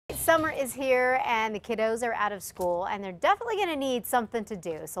Summer is here and the kiddos are out of school and they're definitely going to need something to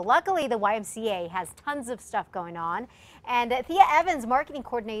do. So luckily the YMCA has tons of stuff going on. And Thea Evans, marketing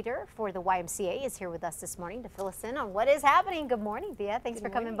coordinator for the YMCA, is here with us this morning to fill us in on what is happening. Good morning, Thea. Thanks for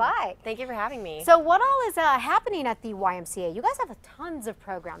coming by. Thank you for having me. So what all is happening at the YMCA? You guys have tons of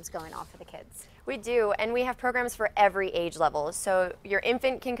programs going on for the kids. We do, and we have programs for every age level. So your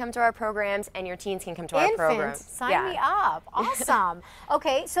infant can come to our programs and your teens can come to our programs. Sign me up. Awesome.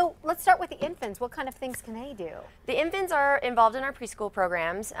 Okay, so let's start with the infants. What kind of things can they do? The infants are involved in our preschool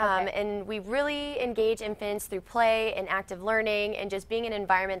programs, and we really engage infants through play and active learning and just being in an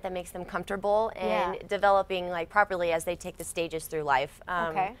environment that makes them comfortable and developing properly as they take the stages through life.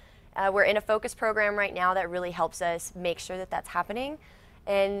 We're in a focus program right now that really helps us make sure that that's happening.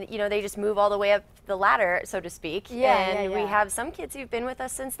 And, you know, they just move all the way up the ladder, so to speak. We have some kids who've been with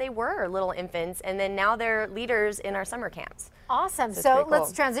us since they were little infants, and then now they're leaders in our summer camps. Awesome. So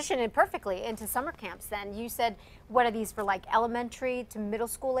let's transition it perfectly into summer camps then. You said, what are these for, like elementary to middle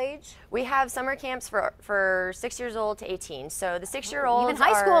school age? We have summer camps for 6 years old to 18. So the 6-year-olds even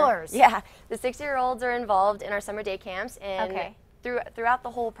high schoolers. Yeah, the 6-year-olds are involved in our summer day camps, and throughout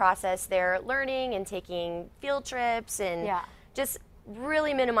the whole process, they're learning and taking field trips and just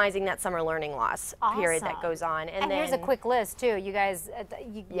really minimizing that summer learning loss period that goes on. And here's a quick list too. You guys,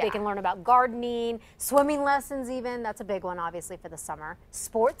 they can learn about gardening, swimming lessons even. That's a big one obviously for the summer.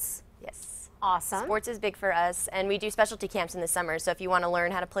 Sports. Yes. Awesome. Sports is big for us, and we do specialty camps in the summer. So if you want to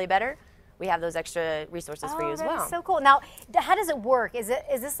learn how to play better, we have those extra resources for you as well. That's so cool. Now, how does it work? Is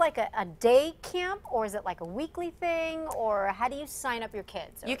this like a day camp, or is it like a weekly thing, or how do you sign up your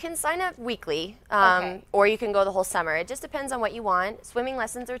kids? You can sign up weekly, or you can go the whole summer. It just depends on what you want. Swimming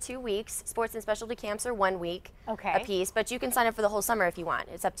lessons are 2 weeks. Sports and specialty camps are 1 week a piece, but you can sign up for the whole summer if you want.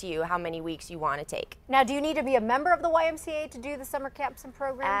 It's up to you how many weeks you want to take. Now, do you need to be a member of the YMCA to do the summer camps and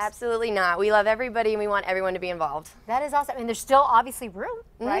programs? Absolutely not. We love everybody, and we want everyone to be involved. That is awesome. And there's still obviously room,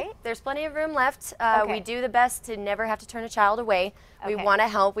 right? There's plenty of room left. We do the best to never have to turn a child away. We want to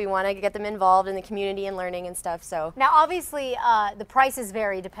help. We want to get them involved in the community and learning and stuff. So now, obviously, the prices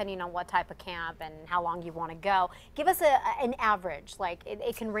vary depending on what type of camp and how long you want to go. Give us an average. Like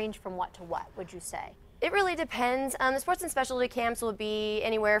it can range from what to what, would you say? It really depends. The sports and specialty camps will be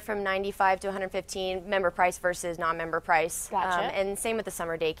anywhere from $95 to $115 member price versus non-member price. Gotcha. And same with the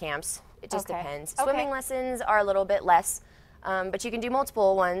summer day camps. It just depends. Swimming lessons are a little bit less. But you can do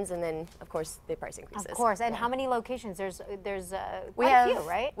multiple ones, and then, of course, the price increases. Of course. And how many locations? There's quite a few,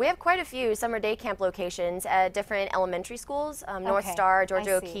 right? We have quite a few summer day camp locations at different elementary schools. North Star,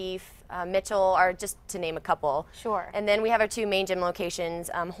 Georgia O'Keeffe, Mitchell are just to name a couple. Sure. And then we have our 2 main gym locations,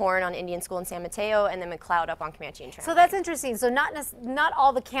 Horn on Indian School in San Mateo, and then McLeod up on Comanche and Trinity. So that's interesting. So not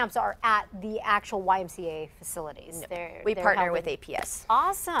all the camps are at the actual YMCA facilities. No. We partner with APS.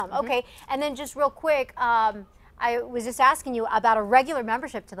 Awesome. Okay. And then just real quick, I was just asking you about a regular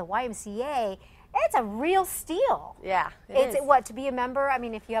membership to the YMCA. It's a real steal. Yeah, it's what, to be a member? I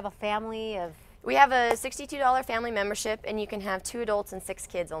mean, if you have a family of... We have a $62 family membership, and you can have 2 adults and 6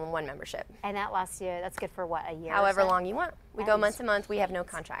 kids on 1 membership. And that lasts you, that's good for what, a year? However long you want. We go month to month. We have no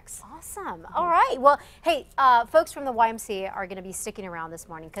contracts. Awesome. All right. Well, hey, folks from the YMCA are going to be sticking around this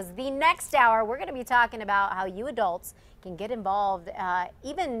morning because the next hour we're going to be talking about how you adults can get involved,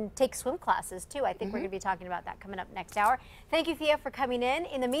 even take swim classes too. I think we're going to be talking about that coming up next hour. Thank you, Thea, for coming in.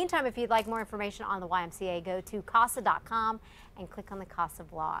 In the meantime, if you'd like more information on the YMCA, go to CASA.com and click on the CASA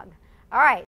blog. All right.